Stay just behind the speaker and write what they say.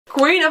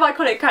Queen of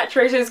iconic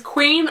catchphrases,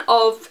 queen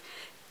of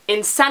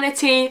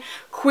insanity,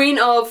 queen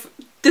of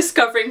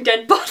discovering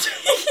dead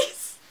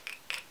bodies.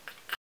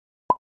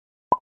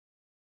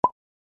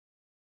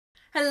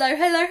 Hello,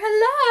 hello,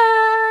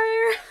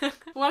 hello!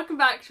 Welcome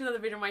back to another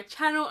video on my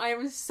channel. I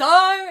am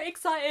so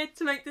excited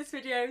to make this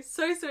video,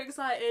 so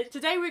excited.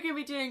 Today we're going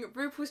to be doing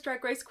RuPaul's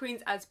Drag Race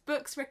Queens as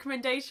books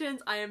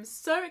recommendations. I am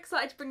so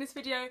excited to bring this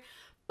video.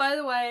 By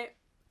the way,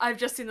 I've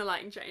just seen the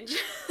lighting change.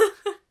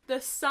 The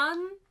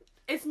sun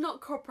is not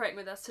cooperating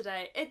with us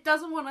today. It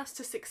doesn't want us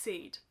to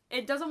succeed.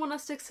 It doesn't want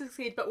us to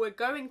succeed, but we're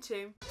going to.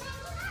 It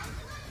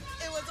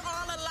was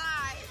all a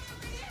lie.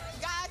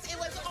 Guys, it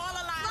was all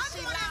a lie.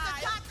 She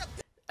lied.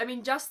 I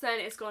mean, just then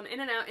it's gone in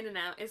and out, in and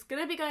out. It's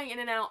gonna be going in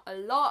and out a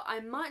lot. I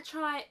might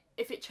try,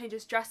 if it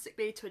changes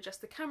drastically, to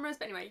adjust the cameras,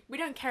 but anyway, we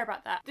don't care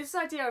about that. This is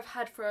an idea I've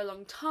had for a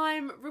long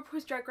time.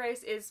 RuPaul's Drag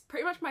Race is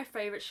pretty much my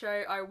favourite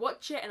show. I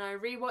watch it and I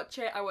rewatch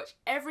it. I watch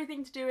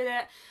everything to do with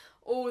it.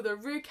 All the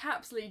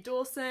recaps, Lee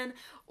Dawson,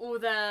 all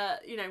the,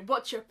 you know,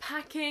 what you're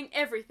packing,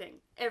 everything.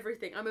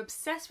 I'm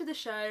obsessed with the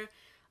show.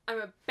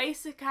 I'm a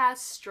basic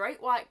ass straight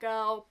white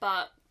girl,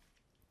 but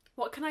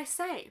what can I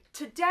say?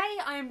 Today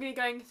I am going to be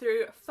going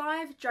through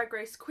 5 Drag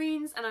Race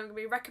queens and I'm going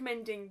to be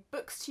recommending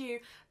books to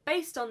you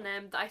based on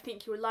them that I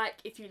think you will like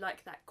if you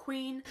like that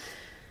queen.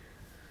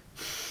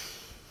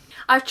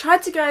 I've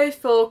tried to go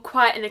for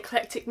quite an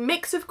eclectic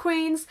mix of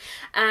queens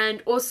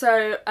and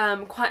also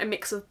quite a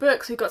mix of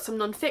books. We've got some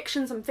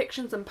non-fiction, some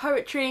fiction, some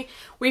poetry.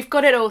 We've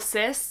got it all,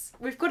 sis.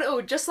 We've got it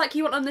all, just like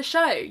you want on the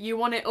show. You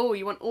want it all.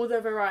 You want all the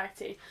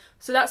variety.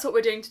 So that's what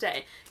we're doing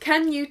today.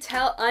 Can you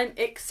tell I'm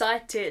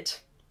excited?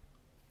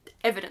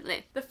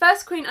 Evidently. The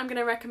first queen I'm going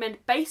to recommend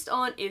based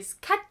on is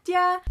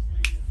Katya.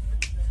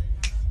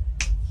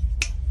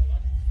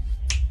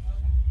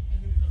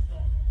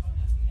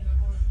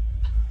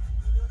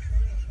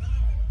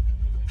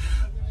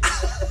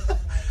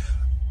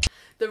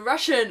 The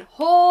Russian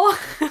whore.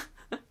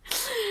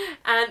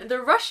 And the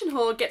Russian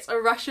whore gets a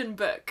Russian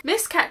book.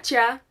 Miss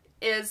Katya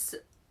is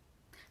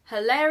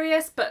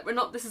hilarious, but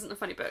this isn't a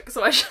funny book,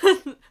 so I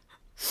shouldn't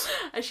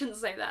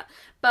say that.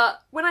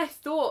 But when I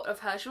thought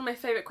of her, she's one of my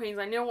favourite queens,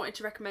 I knew I wanted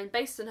to recommend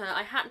based on her,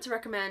 I had to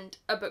recommend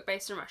a book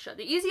based on Russia.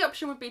 The easy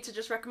option would be to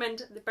just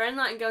recommend The Berlin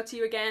Nightingale to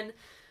you again,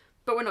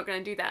 but we're not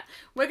going to do that.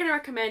 We're going to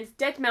recommend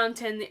Dead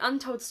Mountain, The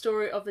Untold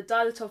Story of the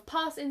Dilatov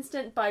Pass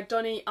Incident by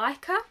Donnie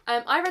Eicher.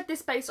 I read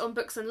this based on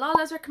Books and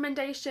Lala's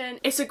recommendation.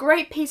 It's a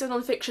great piece of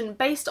non-fiction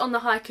based on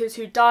the hikers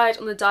who died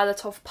on the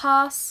Dilatov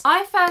Pass.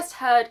 I first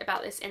heard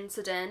about this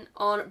incident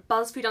on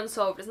BuzzFeed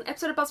Unsolved. There's an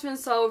episode of BuzzFeed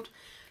Unsolved.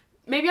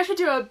 Maybe I should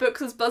do a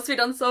Books as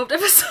BuzzFeed Unsolved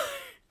episode.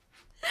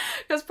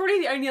 That's probably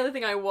the only other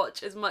thing I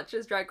watch as much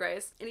as Drag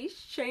Race. Any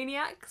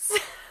Shaniacs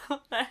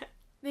out there?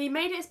 He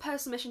made it his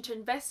personal mission to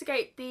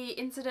investigate the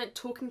incident,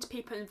 talking to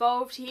people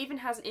involved. He even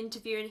has an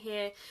interview in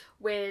here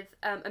with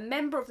a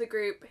member of the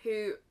group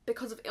who,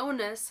 because of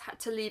illness, had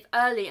to leave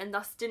early and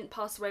thus didn't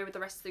pass away with the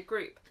rest of the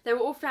group. They were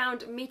all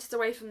found meters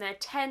away from their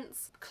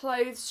tents,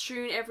 clothes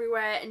strewn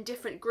everywhere in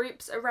different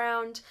groups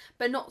around,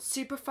 but not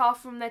super far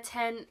from their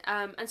tent.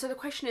 And so the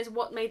question is,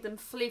 what made them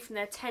flee from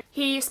their tent?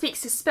 He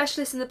speaks to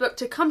specialists in the book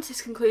to come to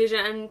his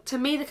conclusion, and to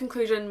me the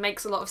conclusion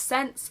makes a lot of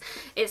sense.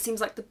 It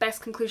seems like the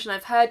best conclusion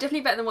I've heard,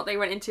 definitely better than what they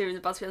went into in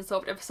the BuzzFeed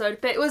Unsolved episode,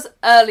 but it was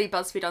early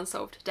BuzzFeed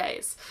Unsolved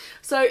days.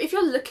 So if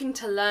you're looking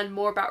to learn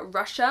more about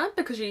Russia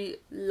because you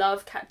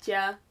love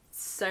Katya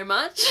so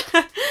much,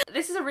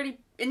 this is a really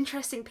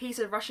interesting piece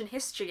of Russian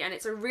history, and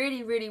it's a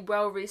really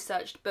well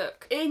researched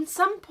book. In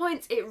some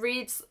points it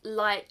reads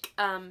like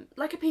a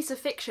piece of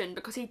fiction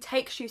because he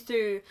takes you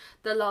through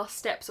the last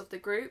steps of the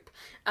group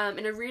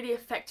in a really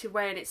effective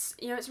way, and it's,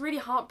 you know, it's really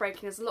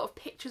heartbreaking. There's a lot of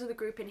pictures of the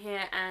group in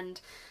here, and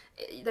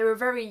they were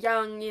very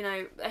young, you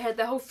know, they had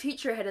their whole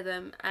future ahead of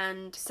them,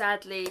 and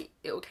sadly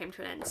it all came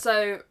to an end.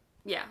 So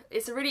yeah,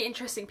 it's a really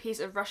interesting piece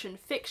of Russian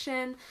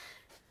fiction,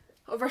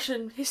 of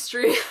Russian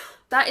history.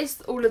 That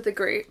is all of the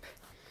group.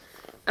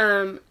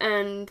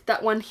 And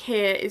that one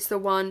here is the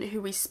one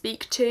who we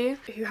speak to,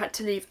 who had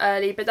to leave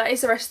early, but that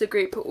is the rest of the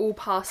group who all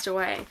passed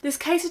away. This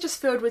case is just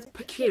filled with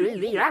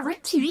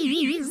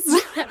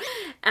peculiarities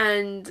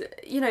and,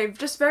 you know,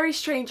 just very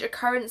strange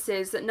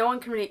occurrences that no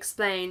one can really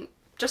explain,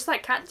 just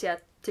like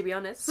Katya, to be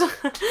honest.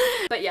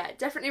 But yeah,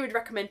 definitely would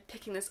recommend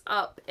picking this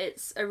up.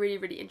 It's a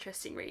really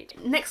interesting read.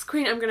 Next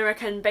queen I'm going to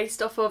recommend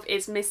based off of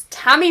is Miss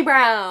Tammie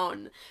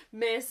Brown.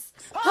 Miss...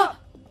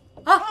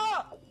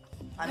 I'm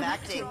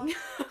acting.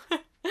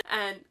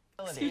 And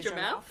excuse your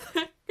mouth.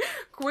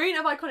 Queen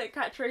of iconic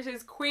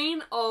catchphrases,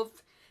 queen of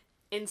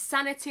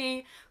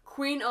insanity,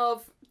 queen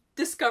of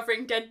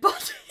discovering dead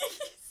bodies.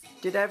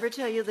 Did I ever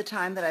tell you the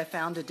time that I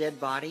found a dead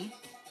body?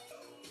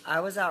 I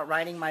was out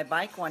riding my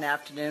bike one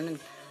afternoon, and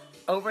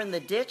over in the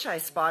ditch I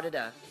spotted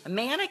a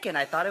mannequin.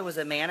 I thought it was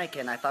a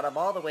mannequin. I thought of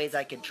all the ways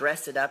I could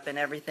dress it up and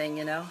everything,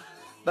 you know.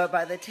 But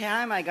by the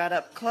time I got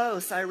up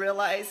close, I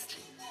realized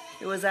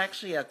it was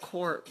actually a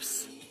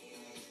corpse.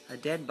 A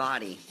dead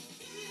body.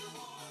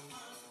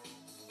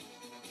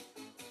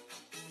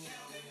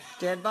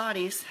 Dead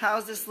bodies.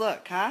 How's this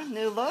look, huh?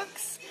 New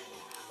looks?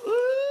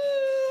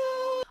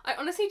 Ooh. I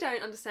honestly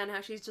don't understand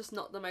how she's just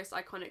not the most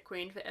iconic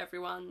queen for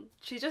everyone.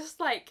 She's just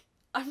like,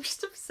 I'm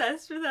just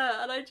obsessed with her,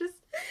 and I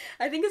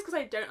think it's because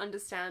I don't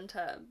understand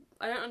her.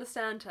 I don't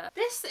understand her.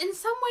 This, in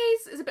some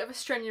ways, is a bit of a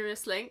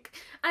strenuous link,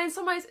 and in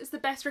some ways, it's the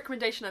best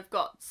recommendation I've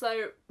got.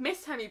 So,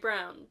 Miss Tammie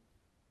Brown,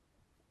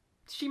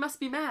 she must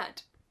be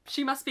mad.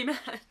 She must be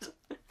mad.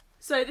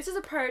 So this is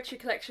a poetry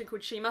collection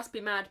called She Must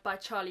Be Mad by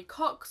Charlie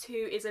Cox, who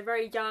is a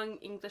very young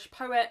English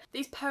poet.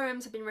 These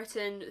poems have been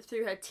written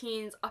through her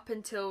teens up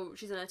until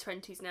she's in her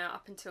 20s now,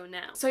 up until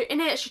now. So in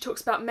it she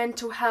talks about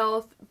mental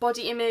health,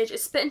 body image.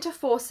 It's split into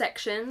 4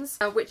 sections,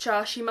 which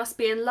are She Must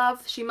Be in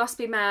Love, She Must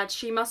Be Mad,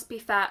 She Must Be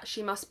Fat,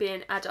 She Must Be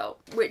an Adult,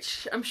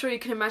 which I'm sure you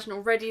can imagine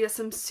already. There's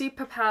some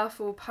super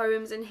powerful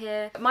poems in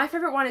here. My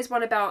favourite one is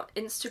one about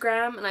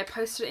Instagram, and I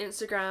posted on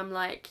Instagram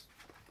like,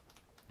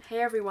 hey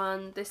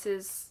everyone, this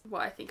is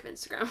what I think of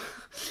Instagram.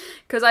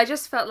 Because I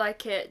just felt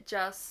like it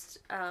just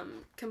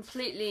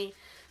completely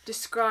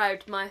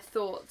described my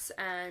thoughts,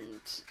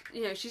 and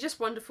you know, she's just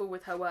wonderful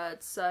with her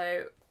words.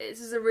 So this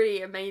is a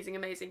really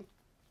amazing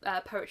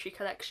poetry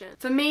collection.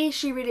 For me,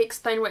 she really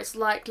explained what it's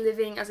like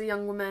living as a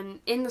young woman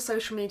in the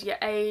social media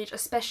age,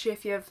 especially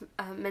if you have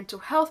mental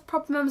health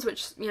problems,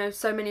 which, you know,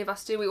 so many of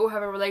us do. We all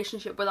have a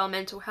relationship with our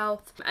mental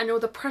health, and all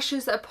the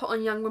pressures that are put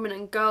on young women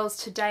and girls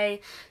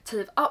today to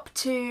live up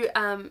to,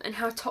 and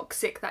how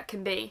toxic that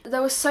can be.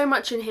 There was so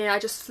much in here. I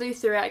just flew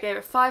through it. I gave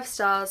it 5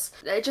 stars.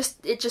 It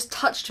just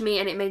touched me,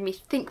 and it made me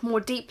think more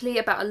deeply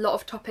about a lot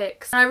of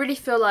topics. And I really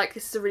feel like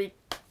this is a really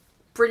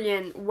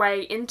brilliant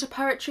way into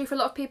poetry for a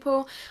lot of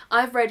people.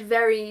 I've read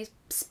very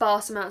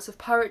sparse amounts of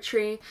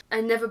poetry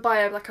and never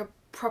by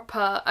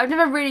I've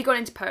never really gone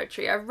into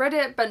poetry. I've read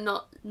it but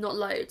not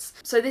loads.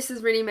 So this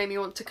has really made me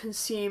want to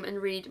consume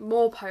and read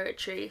more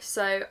poetry.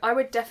 So I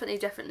would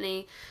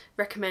definitely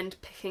recommend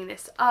picking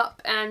this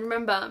up. And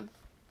remember,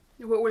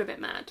 we're all a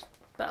bit mad,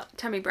 but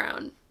Tammie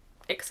Brown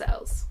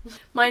excels.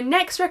 My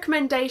next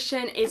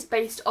recommendation is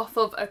based off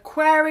of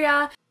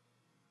Aquaria.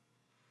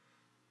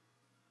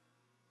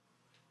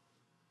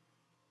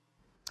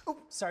 Oh,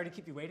 sorry to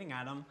keep you waiting,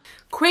 Adam.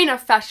 Queen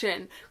of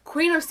fashion,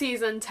 queen of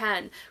season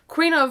 10,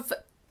 queen of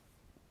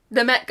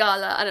the Met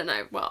Gala. I don't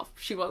know, well,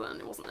 it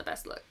wasn't the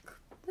best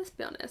look. Let's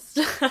be honest.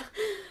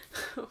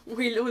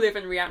 We all live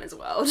in Rihanna's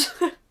world.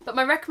 But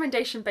my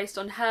recommendation based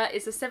on her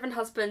is The 7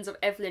 Husbands of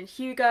Evelyn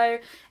Hugo.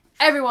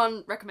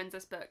 Everyone recommends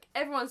this book.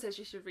 Everyone says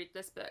you should read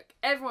this book.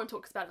 Everyone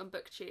talks about it on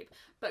BookTube.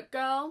 But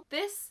girl,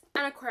 this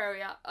and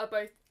Aquaria are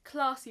both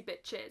classy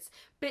bitches.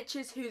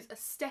 Bitches whose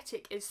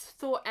aesthetic is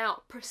thought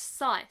out,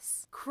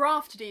 precise,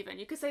 crafted even.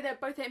 You could say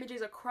that both their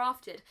images are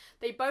crafted.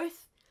 They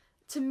both,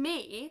 to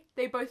me,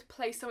 they both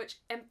place so much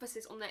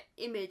emphasis on their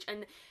image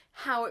and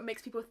how it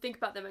makes people think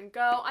about them. And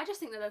girl, I just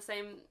think they're the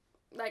same.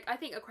 Like, I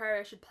think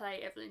Aquaria should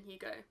play Evelyn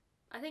Hugo.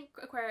 I think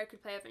Aquaria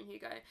could play Evelyn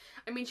Hugo.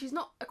 I mean,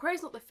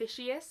 Aquaria's not the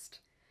fishiest,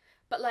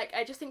 but like,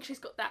 I just think she's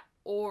got that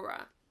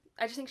aura.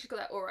 I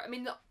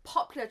mean, the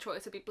popular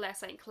choice would be Blair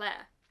St.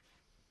 Clair,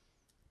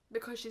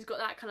 because she's got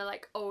that kind of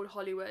like old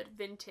Hollywood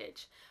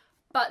vintage.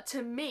 But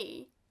to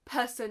me,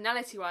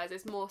 personality-wise,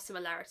 there's more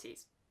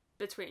similarities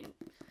between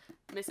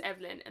Miss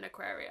Evelyn and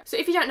Aquaria. So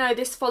if you don't know,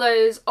 this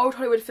follows old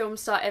Hollywood film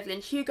star Evelyn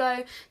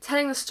Hugo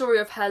telling the story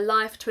of her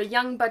life to a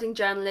young budding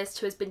journalist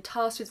who has been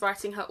tasked with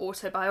writing her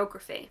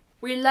autobiography.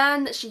 We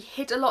learn that she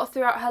hid a lot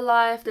throughout her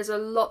life. There's a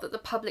lot that the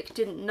public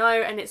didn't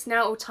know, and it's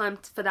now all time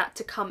for that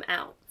to come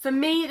out. For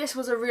me, this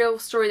was a real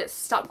story that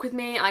stuck with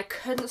me. I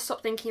couldn't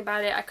stop thinking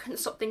about it. I couldn't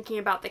stop thinking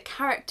about the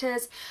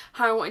characters,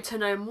 how I wanted to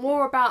know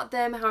more about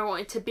them, how I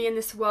wanted to be in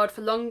this world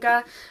for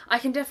longer. I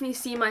can definitely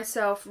see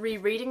myself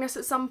rereading this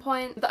at some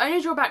point. The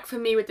only drawback for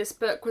me with this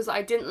book was that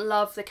I didn't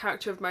love the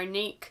character of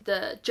Monique,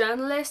 the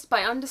journalist, but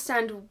I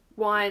understand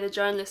why the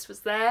journalist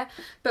was there.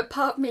 But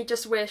part of me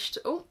just wished,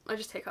 oh, I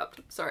just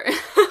hiccuped, sorry.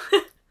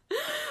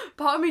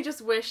 Part of me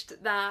just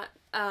wished that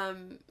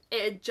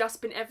it had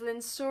just been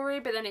Evelyn's story,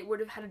 but then it would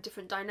have had a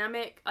different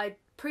dynamic. I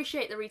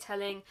appreciate the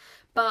retelling,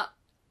 but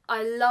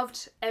I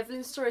loved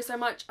Evelyn's story so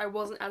much I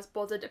wasn't as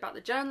bothered about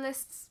the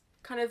journalist's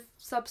kind of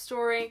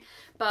sub-story.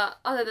 But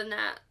other than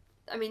that,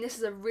 I mean, this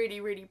is a really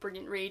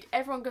brilliant read.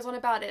 Everyone goes on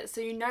about it, so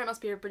you know it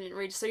must be a brilliant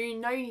read, so you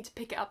know you need to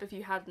pick it up if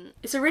you hadn't.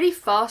 It's a really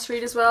fast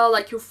read as well,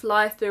 like you'll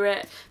fly through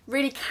it.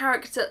 Really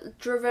character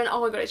driven.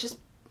 Oh my god,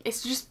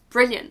 it's just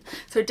brilliant.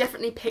 So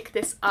definitely pick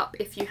this up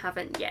if you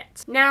haven't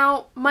yet.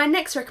 Now, my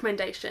next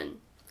recommendation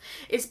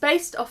is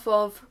based off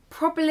of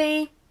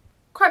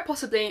quite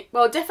possibly,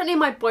 well, definitely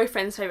my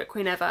boyfriend's favourite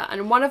queen ever,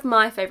 and one of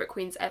my favourite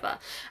queens ever,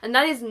 and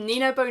that is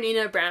Nina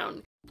Bonina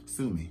Brown.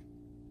 Sue me.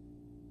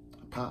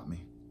 Pop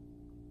me.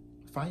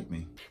 Fight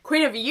me.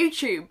 Queen of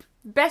YouTube.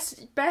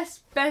 Best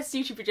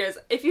YouTube videos.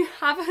 If you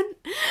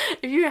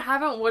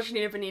haven't watched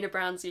Nina Bonina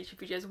Brown's YouTube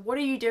videos, what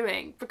are you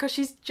doing? Because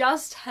she's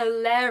just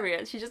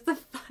hilarious. She's just the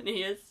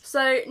funniest.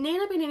 So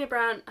Nina Bonina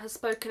Brown has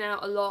spoken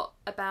out a lot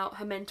about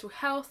her mental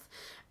health,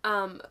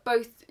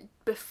 both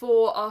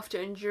before,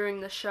 after and during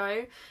the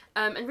show,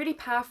 and really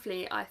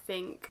powerfully, I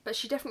think. But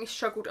she definitely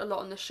struggled a lot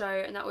on the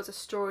show, and that was a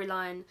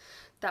storyline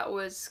that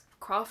was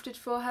crafted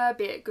for her,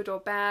 be it good or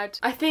bad.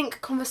 I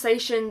think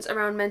conversations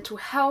around mental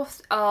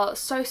health are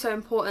so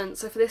important,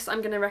 so for this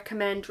I'm going to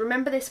recommend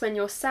Remember This When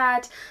You're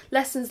Sad,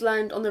 Lessons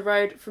Learned on the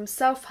Road from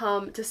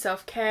Self-Harm to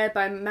Self-Care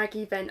by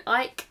Maggie Van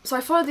Eyck. So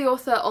I follow the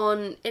author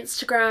on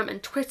Instagram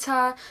and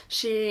Twitter.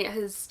 She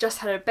has just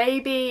had a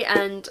baby,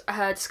 and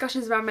her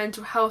discussions around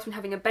mental health and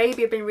having a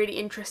baby have been really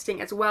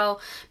interesting as well.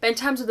 But in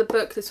terms of the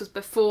book, this was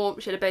before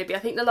she had a baby. I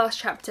think the last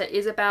chapter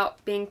is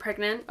about being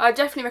pregnant. I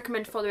definitely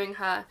recommend following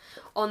her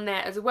on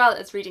there as well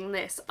as reading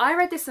this. I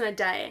read this in a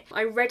day.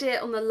 I read it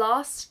on the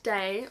last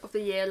day of the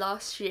year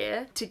last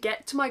year to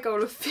get to my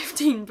goal of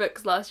 15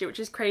 books last year, which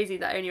is crazy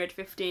that I only read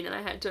 15 and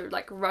I had to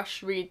like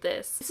rush read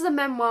this. This is a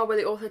memoir where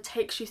the author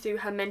takes you through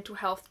her mental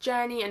health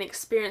journey and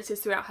experiences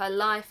throughout her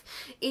life.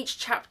 Each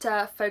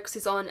chapter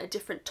focuses on a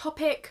different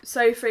topic.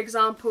 So for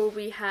example,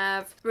 we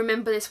have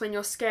Remember This When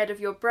You're Scared of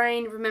Your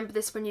Brain, Remember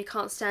This When You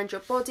Can't Stand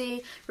Your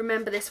Body,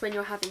 Remember This When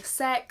You're Having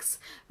Sex,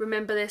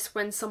 Remember This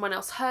When Someone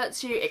Else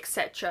Hurts You,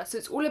 etc. So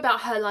it's all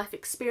about her life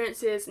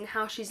experiences and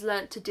how she's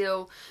learnt to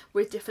deal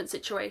with different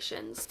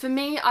situations. For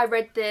me, I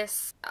read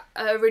this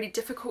at a really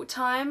difficult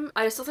time.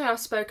 It's something I've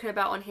spoken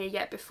about on here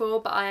yet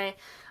before, but I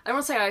don't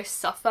want to say I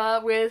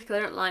suffer with, because I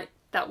don't like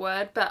that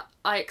word, but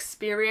I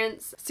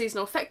experience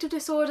seasonal affective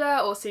disorder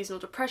or seasonal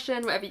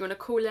depression, whatever you want to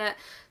call it.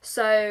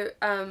 So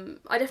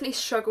I definitely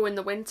struggle in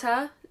the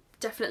winter,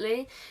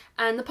 definitely.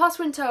 And the past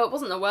winter, it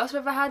wasn't the worst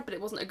I've ever had, but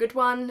it wasn't a good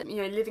one.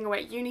 You know, living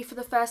away at uni for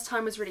the first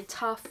time was really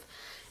tough,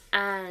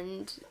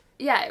 and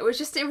yeah, it was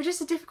just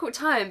a difficult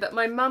time. But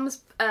my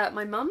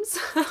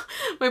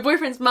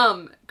boyfriend's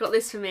mum got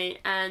this for me,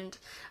 and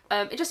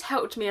it just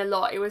helped me a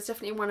lot. It was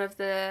definitely one of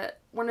the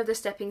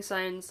stepping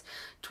stones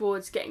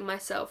towards getting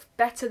myself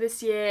better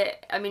this year.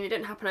 I mean, it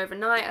didn't happen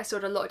overnight. I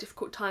still had a lot of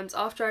difficult times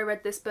after I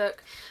read this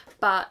book,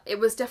 but it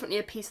was definitely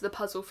a piece of the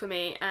puzzle for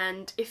me.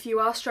 And if you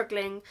are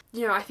struggling,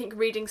 you know, I think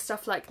reading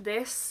stuff like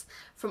this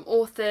from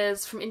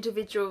authors, from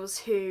individuals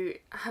who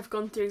have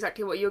gone through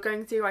exactly what you're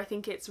going through, I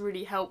think it's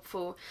really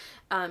helpful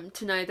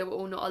to know that we're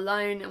all not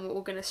alone and we're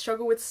all going to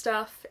struggle with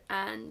stuff.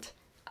 And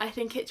I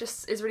think it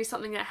just is really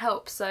something that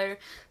helps. So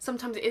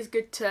sometimes it is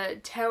good to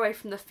tear away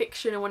from the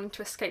fiction and wanting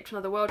to escape to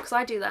another world, because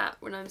I do that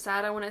when I'm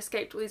sad. I want to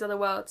escape to all these other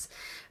worlds,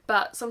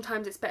 but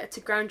sometimes it's better to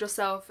ground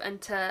yourself and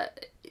to,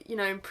 you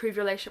know, improve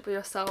your relationship with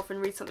yourself and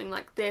read something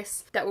like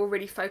this that will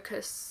really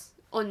focus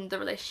on the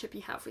relationship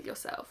you have with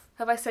yourself.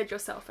 Have I said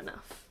yourself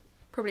enough?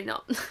 Probably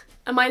not.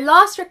 And my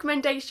last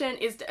recommendation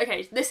is,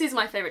 okay, this is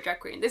my favourite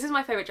drag queen. This is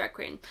my favourite drag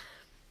queen.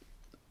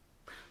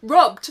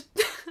 Robbed.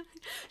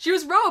 She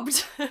was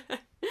robbed.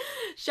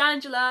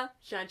 Shangela,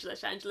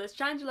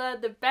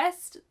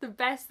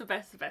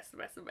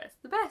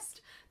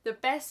 the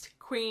best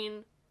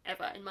queen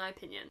ever, in my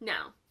opinion.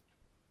 Now,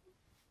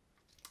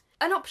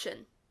 an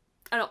option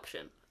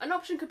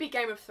could be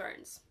Game of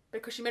Thrones,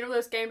 because she made all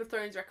those Game of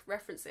Thrones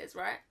references,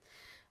 right?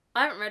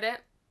 I haven't read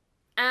it,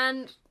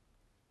 and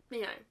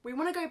you know, we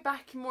want to go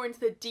back more into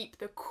the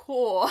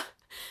core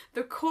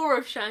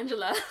of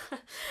Shangela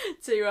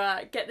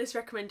to get this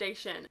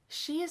recommendation.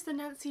 She is the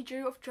Nancy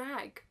Drew of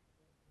drag.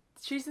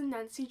 She's the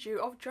Nancy Drew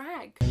of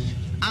drag.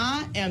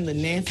 I am the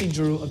Nancy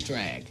Drew of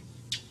drag.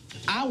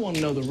 I want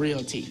to know the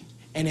real tea.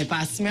 And if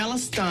I smell a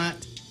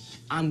stunt,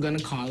 I'm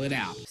gonna call it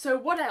out. So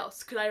what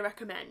else could I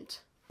recommend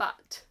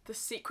but The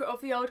Secret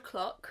of the Old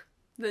Clock,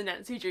 the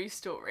Nancy Drew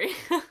story.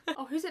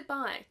 Oh, who's it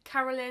by?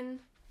 Carolyn...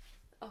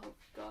 Oh,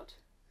 God.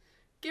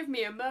 Give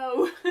me a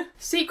mo.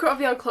 Secret of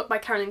the Old Clock by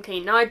Carolyn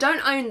Keene. Now, I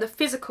don't own the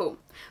physical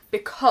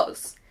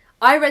because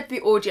I read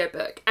the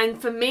audiobook,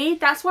 and for me,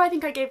 that's why I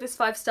think I gave this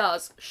 5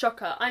 stars.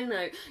 Shocker, I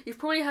know. You've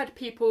probably heard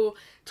people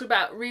talk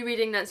about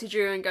rereading Nancy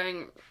Drew and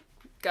going,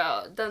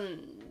 God,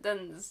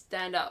 doesn't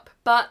stand up.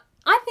 But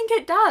I think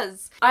it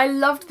does. I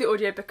loved the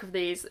audiobook of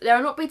these. They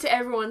will not be to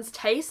everyone's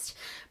taste,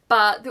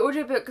 but the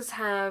audiobooks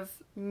have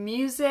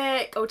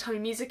music, old-timey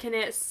music in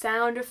it,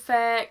 sound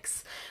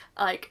effects,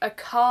 like a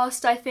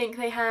cast I think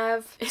they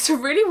have. It's a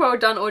really well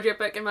done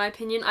audiobook in my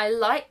opinion. I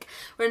like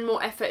when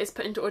more effort is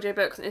put into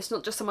audiobooks and it's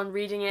not just someone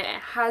reading it.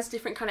 It has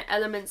different kind of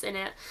elements in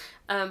it.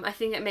 I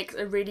think it makes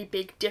a really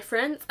big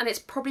difference, and it's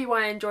probably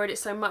why I enjoyed it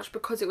so much,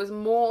 because it was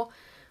more,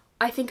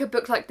 I think a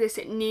book like this,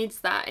 it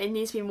needs that. It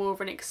needs to be more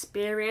of an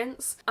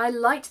experience. I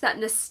liked that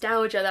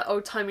nostalgia, that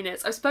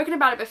old-timiness. I've spoken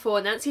about it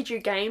before. Nancy Drew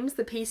games,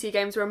 the PC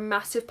games, were a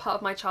massive part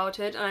of my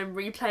childhood, and I'm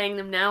replaying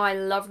them now. I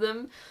love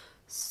them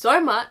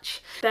so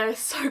much. They're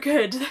so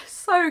good. They're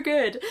so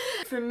good.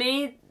 For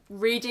me,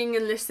 reading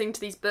and listening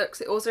to these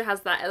books, it also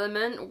has that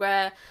element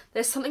where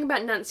there's something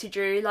about Nancy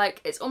Drew,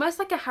 like it's almost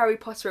like a Harry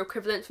Potter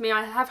equivalent for me.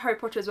 I have Harry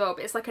Potter as well,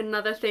 but it's like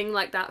another thing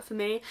like that for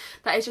me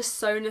that is just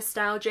so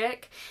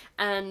nostalgic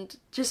and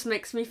just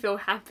makes me feel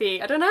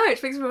happy. I don't know,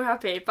 it makes me feel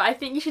happy, but I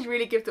think you should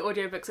really give the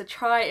audiobooks a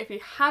try if you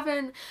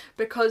haven't,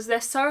 because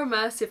they're so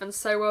immersive and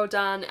so well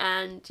done,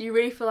 and you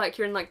really feel like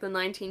you're in like the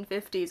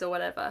 1950s or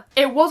whatever.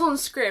 It was on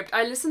Scribd.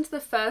 I listened to the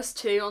first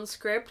 2 on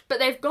Scribd, but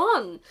they've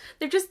gone.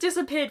 They've just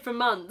disappeared for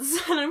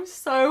months and I'm I'm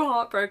so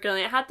heartbroken.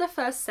 I had the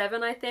first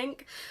 7, I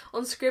think,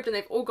 on Scribd, and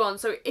they've all gone.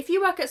 So if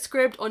you work at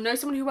Scribd or know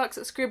someone who works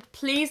at Scribd,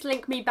 please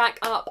link me back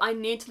up. I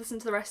need to listen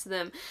to the rest of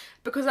them,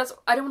 because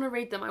I don't want to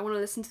read them, I want to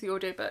listen to the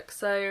audiobook.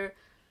 So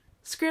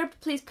Scribd,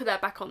 please put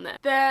that back on there.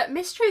 The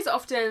mysteries are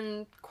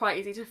often quite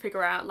easy to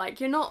figure out. Like,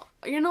 you're not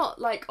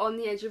like on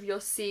the edge of your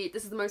seat,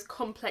 this is the most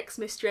complex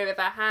mystery I've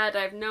ever had,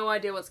 I have no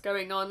idea what's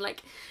going on.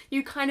 Like,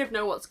 you kind of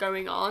know what's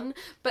going on,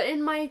 but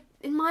in my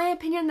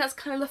opinion, that's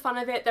kind of the fun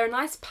of it. They're a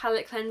nice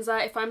palate cleanser.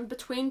 If I'm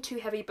between 2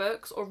 heavy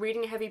books or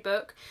reading a heavy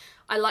book,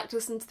 I like to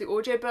listen to the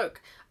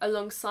audiobook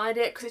alongside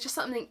it, because it's just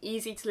something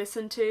easy to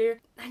listen to.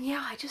 And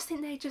yeah, I just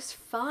think they're just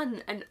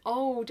fun and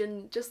old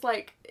and just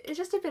like, it's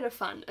just a bit of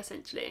fun,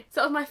 essentially.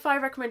 So that was my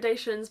 5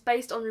 recommendations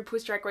based on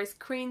RuPaul's Drag Race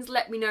Queens.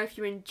 Let me know if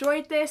you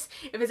enjoyed this.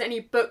 If there's any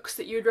books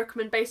that you would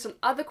recommend based on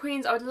other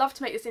queens, I would love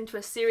to make this into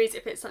a series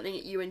if it's something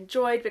that you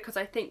enjoyed, because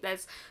I think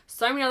there's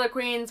so many other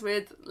queens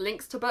with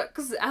links to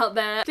books out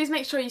there. Please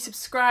make sure you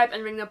subscribe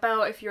and ring the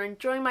bell if you're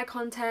enjoying my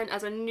content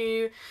as a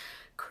new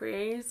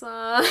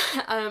creator.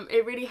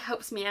 It really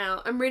helps me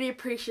out. I'm really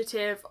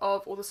appreciative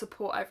of all the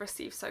support I've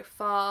received so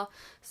far.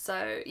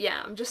 So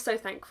yeah, I'm just so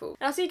thankful.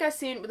 And I'll see you guys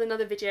soon with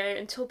another video.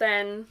 Until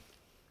then,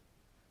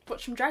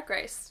 watch some Drag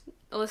Race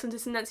or listen to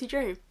some Nancy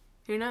Drew.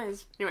 Who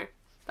knows? Anyway,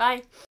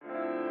 bye.